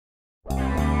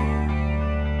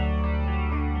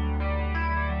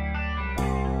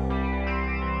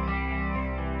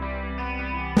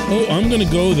Oh, I'm going to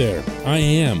go there. I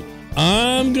am.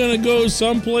 I'm going to go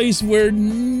someplace where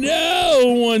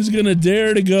no one's going to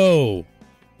dare to go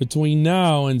between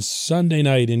now and Sunday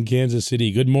night in Kansas City.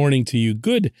 Good morning to you.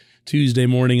 Good Tuesday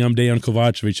morning. I'm Dejan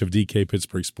Kovacevic of DK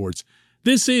Pittsburgh Sports.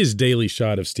 This is Daily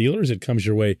Shot of Steelers. It comes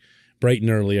your way bright and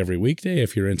early every weekday.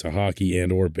 If you're into hockey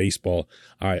and or baseball,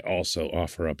 I also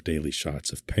offer up daily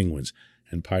shots of Penguins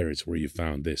and Pirates where you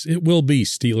found this. It will be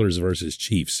Steelers versus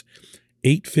Chiefs.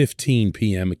 8:15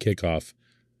 p.m. kickoff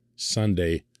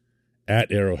Sunday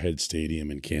at Arrowhead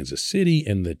Stadium in Kansas City,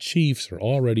 and the Chiefs are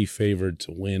already favored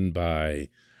to win by,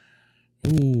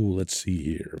 let's see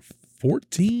here,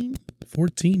 15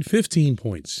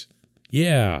 points.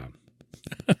 Yeah,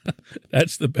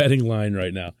 that's the betting line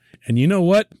right now. And you know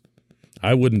what?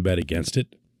 I wouldn't bet against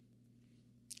it.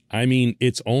 I mean,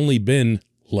 it's only been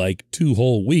like 2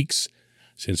 whole weeks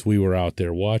since we were out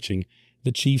there watching.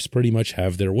 The Chiefs pretty much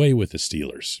have their way with the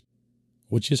Steelers,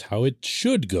 which is how it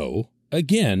should go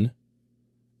again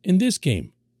in this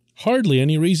game. Hardly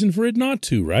any reason for it not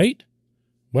to, right?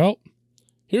 Well,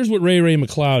 here's what Ray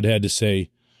McLeod had to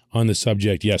say on the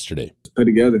subject yesterday. Put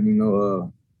together,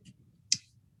 and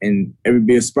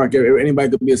be a spark. Anybody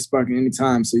could be a spark at any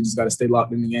time, so you just got to stay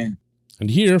locked in the game. And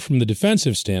here, from the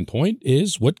defensive standpoint,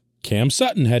 is what Cam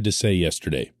Sutton had to say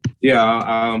yesterday. Yeah,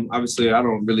 obviously, I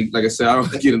don't really, like I said, I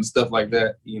don't get into stuff like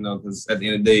that, because at the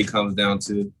end of the day, it comes down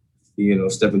to,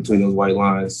 stepping between those white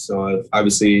lines. So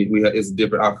obviously, it's a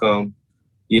different outcome.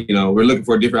 We're looking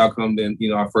for a different outcome than,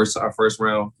 our first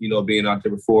round, being out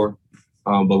there before.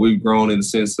 But we've grown in the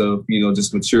sense of,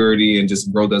 just maturity and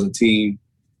just growth as a team.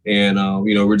 And,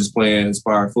 we're just playing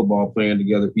inspired football, playing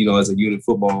together, as a unit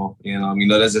football. And,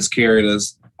 that's just carrying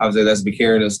us. Obviously, that's been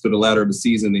carrying us through the latter of the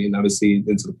season and obviously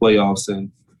into the playoffs.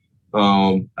 And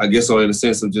I guess so in the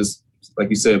sense of just, like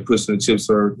you said, pushing the chips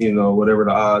or, whatever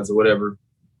the odds or whatever,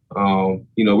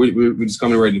 we're just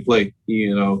coming ready to play,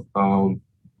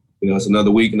 it's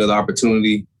another week, another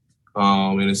opportunity,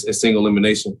 and it's a single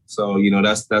elimination. So,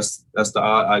 that's the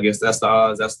odd, I guess that's the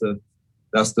odds. That's the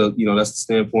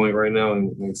standpoint right now.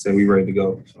 And like I said, we're ready to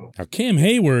go. So. Now, Cam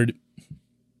Hayward,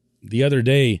 the other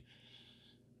day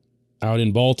out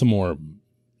in Baltimore,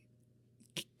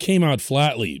 came out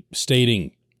flatly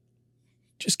stating,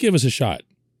 just give us a shot.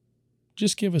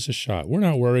 Just give us a shot. We're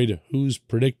not worried who's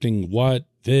predicting what,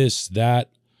 this, that.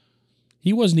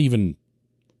 He wasn't even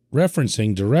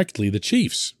referencing directly the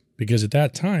Chiefs because at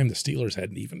that time the Steelers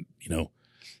hadn't even,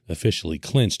 officially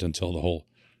clinched until the whole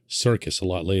circus a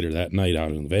lot later that night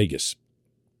out in Vegas.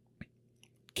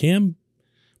 Cam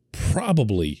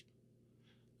probably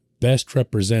best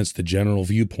represents the general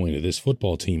viewpoint of this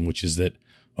football team, which is that,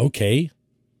 okay,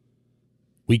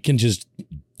 we can just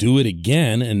do it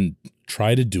again and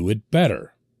try to do it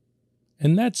better.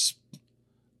 And that's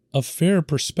a fair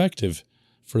perspective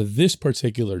for this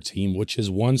particular team, which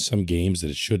has won some games that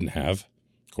it shouldn't have.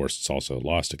 Of course, it's also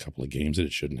lost a couple of games that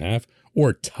it shouldn't have,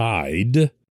 or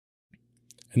tied.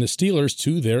 And the Steelers,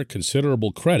 to their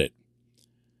considerable credit,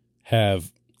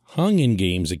 have hung in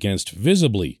games against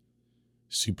visibly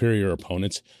superior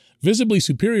opponents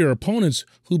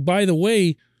who, by the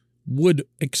way, would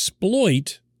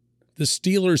exploit the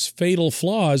Steelers' fatal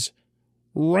flaws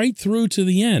right through to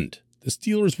the end. The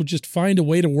Steelers would just find a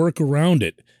way to work around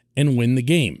it and win the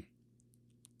game.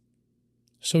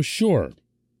 So sure,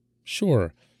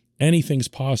 anything's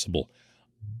possible.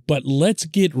 But let's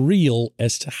get real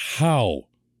as to how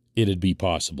it'd be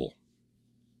possible.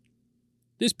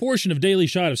 This portion of Daily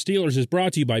Shot of Steelers is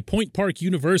brought to you by Point Park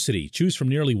University. Choose from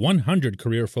nearly 100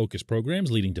 career-focused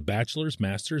programs leading to bachelor's,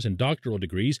 master's, and doctoral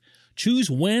degrees. Choose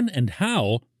when and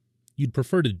how you'd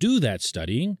prefer to do that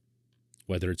studying,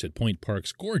 whether it's at Point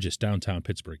Park's gorgeous downtown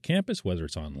Pittsburgh campus, whether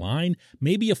it's online,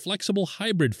 maybe a flexible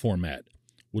hybrid format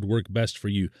would work best for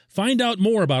you. Find out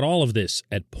more about all of this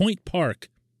at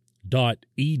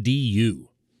pointpark.edu.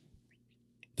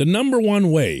 The number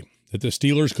one way that the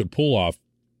Steelers could pull off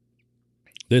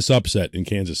this upset in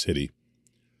Kansas City,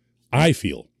 I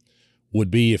feel, would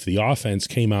be if the offense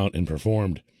came out and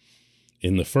performed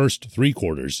in the first 3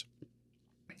 quarters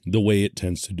the way it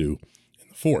tends to do in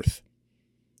the fourth.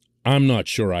 I'm not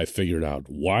sure I figured out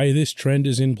why this trend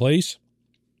is in place.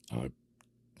 I'm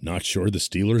not sure the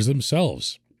Steelers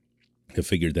themselves have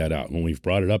figured that out. When we've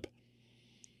brought it up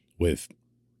with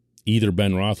either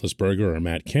Ben Roethlisberger or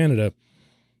Matt Canada,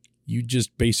 you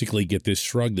just basically get this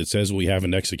shrug that says we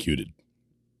haven't executed.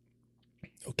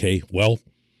 Okay, well,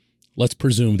 let's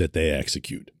presume that they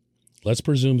execute. Let's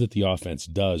presume that the offense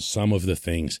does some of the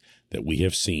things that we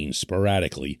have seen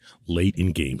sporadically late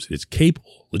in games. It's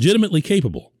capable, legitimately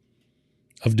capable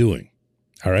of doing.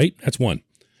 All right, that's one.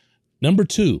 Number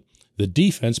 2, the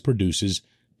defense produces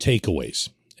takeaways.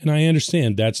 And I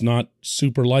understand that's not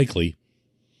super likely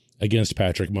against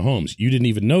Patrick Mahomes. You didn't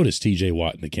even notice TJ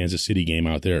Watt in the Kansas City game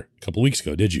out there a couple weeks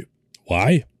ago, did you?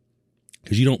 Why?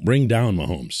 Because you don't bring down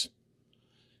Mahomes.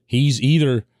 He's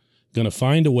either going to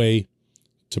find a way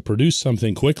to produce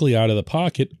something quickly out of the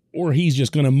pocket, or he's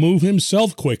just going to move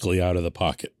himself quickly out of the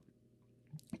pocket.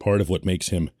 Part of what makes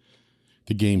him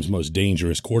the game's most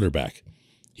dangerous quarterback.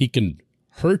 He can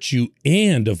hurt you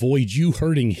and avoid you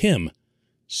hurting him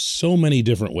so many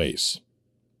different ways.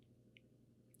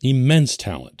 Immense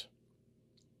talent.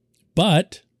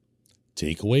 But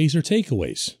takeaways are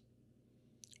takeaways.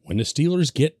 When the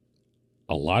Steelers get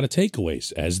a lot of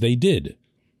takeaways, as they did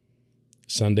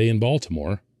Sunday in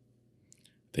Baltimore,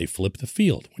 they flip the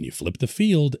field. When you flip the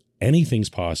field, anything's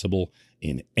possible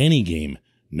in any game,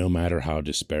 no matter how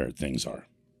disparate things are.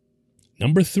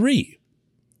 Number 3,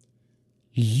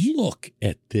 look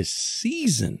at this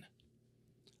season.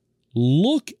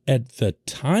 Look at the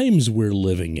times we're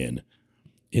living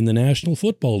in the National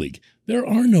Football League. There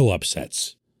are no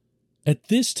upsets. At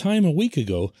this time a week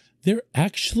ago, there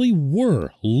actually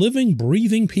were living,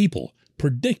 breathing people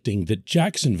predicting that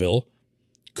Jacksonville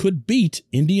could beat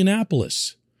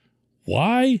Indianapolis.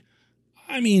 Why?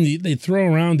 I mean, they throw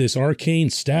around this arcane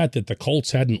stat that the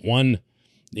Colts hadn't won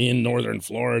in northern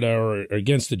Florida or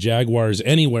against the Jaguars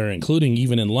anywhere, including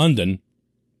even in London,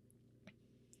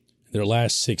 their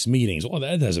last 6 meetings. Well,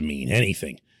 that doesn't mean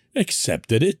anything, except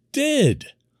that it did.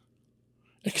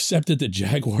 Except that the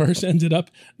Jaguars ended up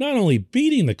not only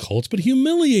beating the Colts, but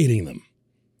humiliating them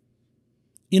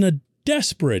in a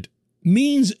desperate,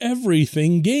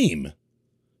 means-everything game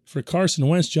for Carson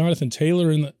Wentz, Jonathan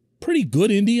Taylor, and the pretty good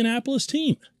Indianapolis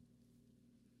team.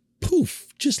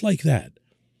 Poof, just like that.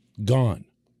 Gone.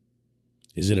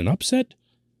 Is it an upset?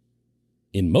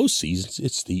 In most seasons,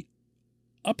 it's the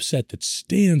upset that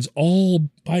stands all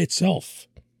by itself,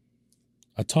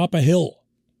 atop a hill.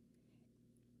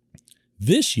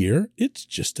 This year, it's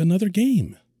just another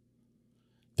game.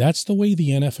 That's the way the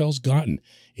NFL's gotten.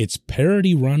 It's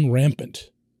parity run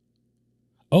rampant.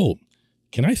 Oh,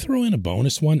 can I throw in a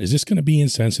bonus one? Is this going to be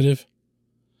insensitive?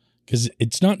 Because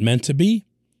it's not meant to be,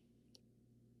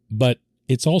 but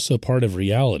it's also part of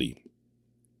reality.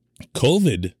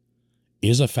 COVID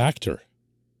is a factor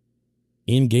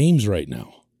in games right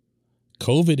now.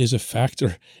 COVID is a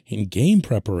factor in game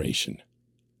preparation.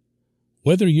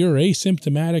 Whether you're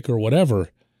asymptomatic or whatever,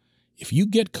 if you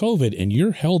get COVID and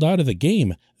you're held out of the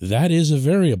game, that is a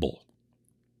variable.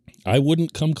 I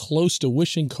wouldn't come close to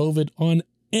wishing COVID on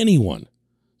anyone.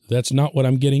 That's not what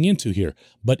I'm getting into here.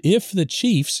 But if the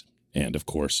Chiefs, and of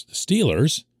course the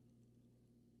Steelers,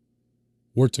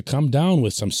 were to come down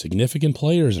with some significant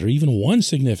players or even one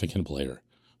significant player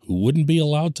who wouldn't be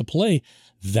allowed to play,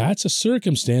 that's a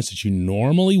circumstance that you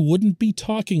normally wouldn't be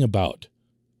talking about.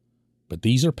 But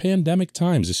these are pandemic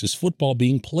times. This is football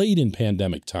being played in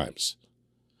pandemic times.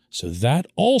 So that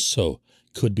also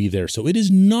could be there. So it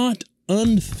is not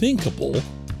unthinkable,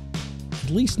 at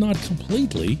least not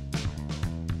completely,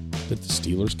 that the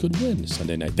Steelers could win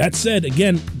Sunday night. That said,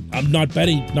 again, I'm not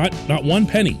betting, not one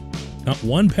penny. Not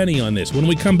one penny on this. When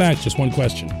we come back, just one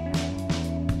question.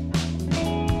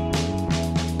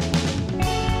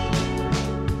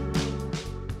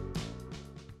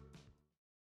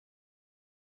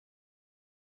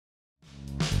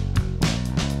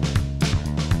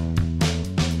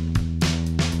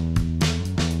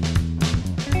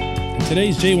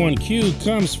 Today's J1Q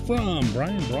comes from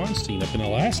Brian Braunstein up in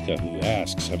Alaska, who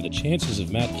asks, have the chances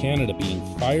of Matt Canada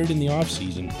being fired in the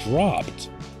offseason dropped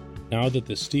now that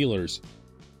the Steelers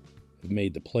have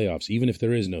made the playoffs, even if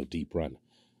there is no deep run?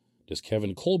 Does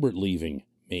Kevin Colbert leaving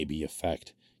maybe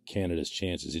affect Canada's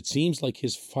chances? It seems like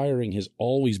his firing has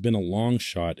always been a long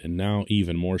shot, and now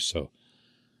even more so.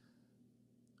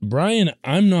 Brian,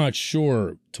 I'm not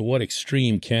sure to what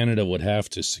extreme Canada would have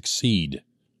to succeed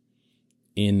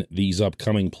in these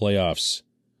upcoming playoffs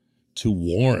to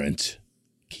warrant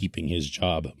keeping his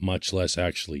job, much less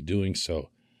actually doing so.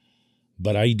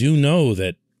 But I do know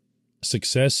that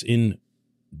success in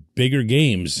bigger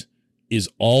games is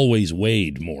always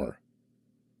weighed more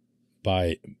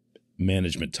by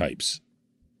management types.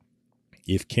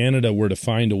 If Canada were to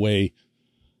find a way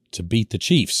to beat the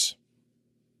Chiefs,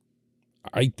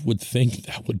 I would think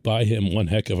that would buy him one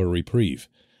heck of a reprieve.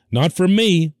 Not from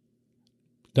me.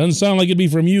 Doesn't sound like it'd be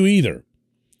from you either.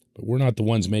 But we're not the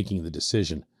ones making the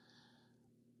decision.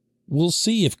 We'll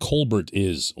see if Colbert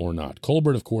is or not.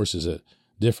 Colbert, of course, is a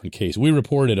different case. We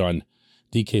reported on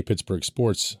DK Pittsburgh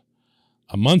Sports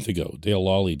a month ago, Dale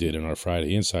Lawley did in our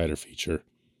Friday Insider feature,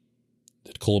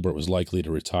 that Colbert was likely to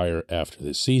retire after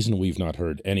this season. We've not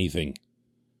heard anything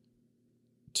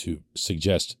to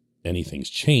suggest anything's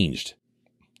changed.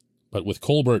 But with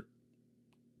Colbert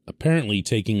apparently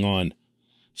taking on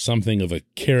something of a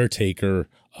caretaker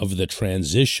of the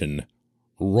transition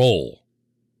role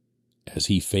as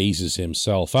he phases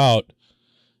himself out,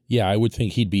 yeah, I would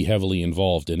think he'd be heavily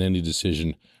involved in any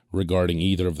decision regarding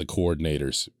either of the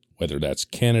coordinators, whether that's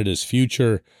Canada's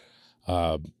future,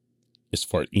 as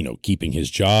far, keeping his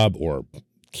job, or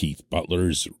Keith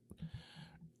Butler's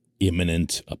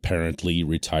imminent, apparently,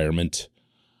 retirement,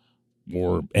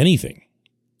 or anything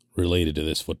related to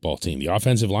this football team, the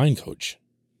offensive line coach,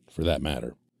 for that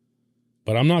matter.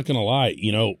 But I'm not going to lie,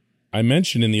 I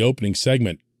mentioned in the opening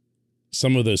segment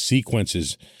some of those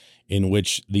sequences in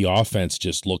which the offense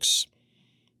just looks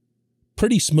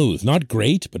pretty smooth. Not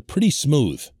great, but pretty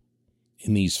smooth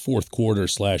in these fourth quarter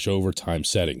 / overtime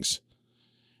settings.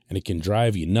 And it can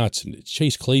drive you nuts. And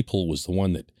Chase Claypool was the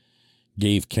one that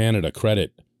gave Canada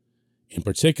credit, in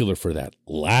particular for that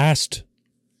last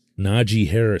Najee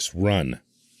Harris run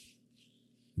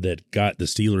that got the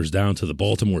Steelers down to the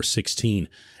Baltimore 16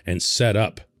 and set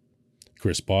up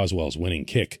Chris Boswell's winning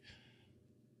kick.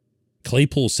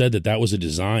 Claypool said that was a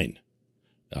design.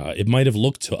 It might have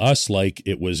looked to us like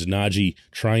it was Najee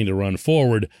trying to run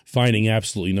forward, finding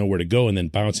absolutely nowhere to go, and then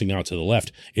bouncing out to the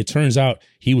left. It turns out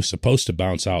he was supposed to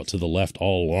bounce out to the left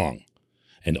all along.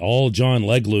 And all John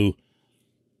Leglue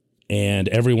and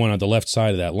everyone on the left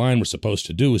side of that line were supposed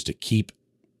to do was to keep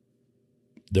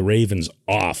the Ravens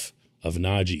off of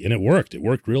Najee. And it worked. It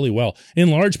worked really well, in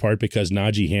large part because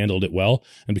Najee handled it well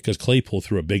and because Claypool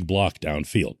threw a big block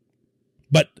downfield.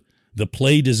 But the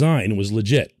play design was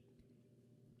legit.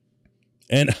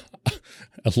 And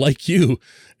like you,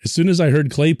 as soon as I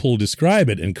heard Claypool describe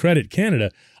it and credit Canada,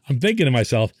 I'm thinking to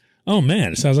myself, oh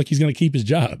man, it sounds like he's going to keep his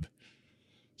job.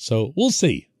 So we'll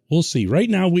see. We'll see. Right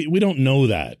now, we don't know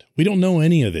that. We don't know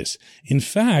any of this. In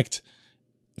fact,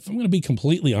 if I'm going to be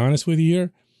completely honest with you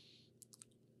here,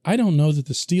 I don't know that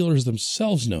the Steelers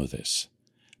themselves know this.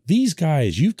 These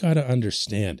guys, you've got to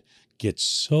understand, get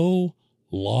so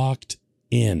locked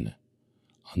in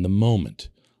on the moment,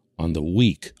 on the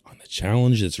week, on the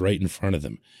challenge that's right in front of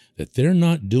them, that they're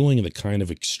not doing the kind of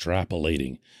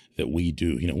extrapolating that we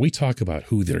do. We talk about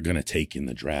who they're going to take in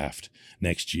the draft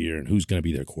next year and who's going to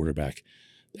be their quarterback.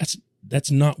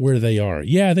 That's not where they are.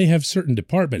 Yeah, they have certain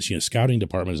departments. Scouting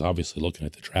department is obviously looking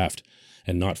at the draft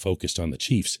and not focused on the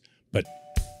Chiefs. But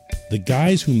the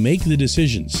guys who make the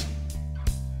decisions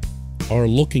are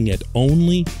looking at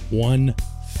only one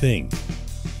thing.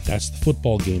 That's the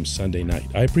football game Sunday night.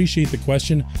 I appreciate the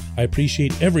question. I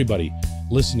appreciate everybody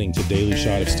listening to Daily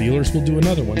Shot of Steelers. We'll do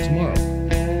another one tomorrow.